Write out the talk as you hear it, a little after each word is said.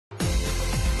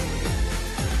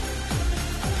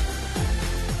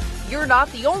You're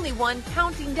not the only one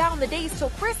counting down the days till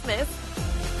Christmas.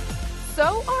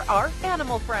 So are our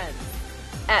animal friends.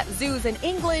 At zoos in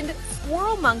England,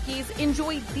 squirrel monkeys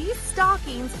enjoyed these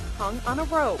stockings hung on a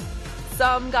rope.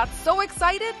 Some got so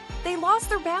excited, they lost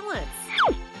their balance.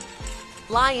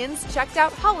 Lions checked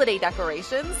out holiday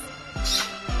decorations.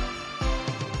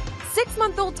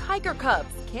 6-month-old tiger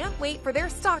cubs can't wait for their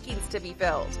stockings to be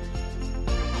filled.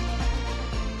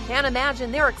 Can't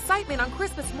imagine their excitement on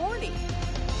Christmas morning.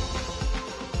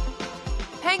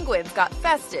 Penguins got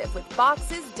festive with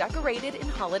boxes decorated in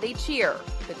holiday cheer.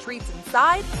 The treats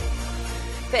inside?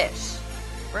 Fish.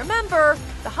 Remember,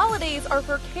 the holidays are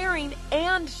for caring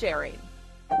and sharing.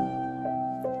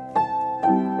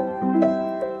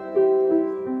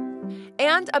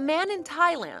 And a man in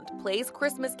Thailand plays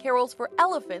Christmas carols for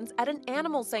elephants at an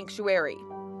animal sanctuary.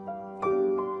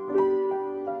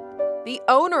 The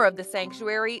owner of the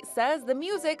sanctuary says the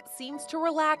music seems to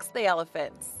relax the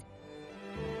elephants.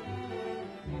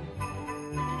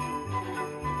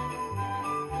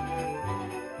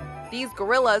 These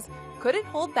gorillas couldn't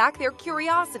hold back their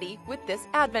curiosity with this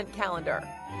advent calendar.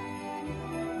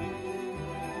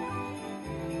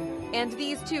 And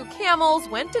these 2 camels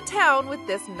went to town with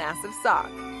this massive sock.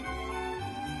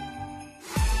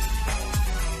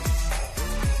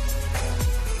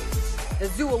 The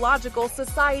Zoological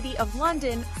Society of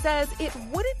London says it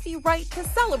wouldn't be right to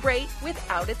celebrate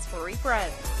without its furry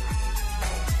friends.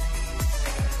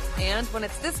 And when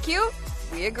it's this cute,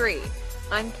 we agree.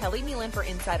 I'm Kelly Nealon for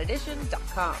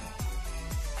InsideEdition.com.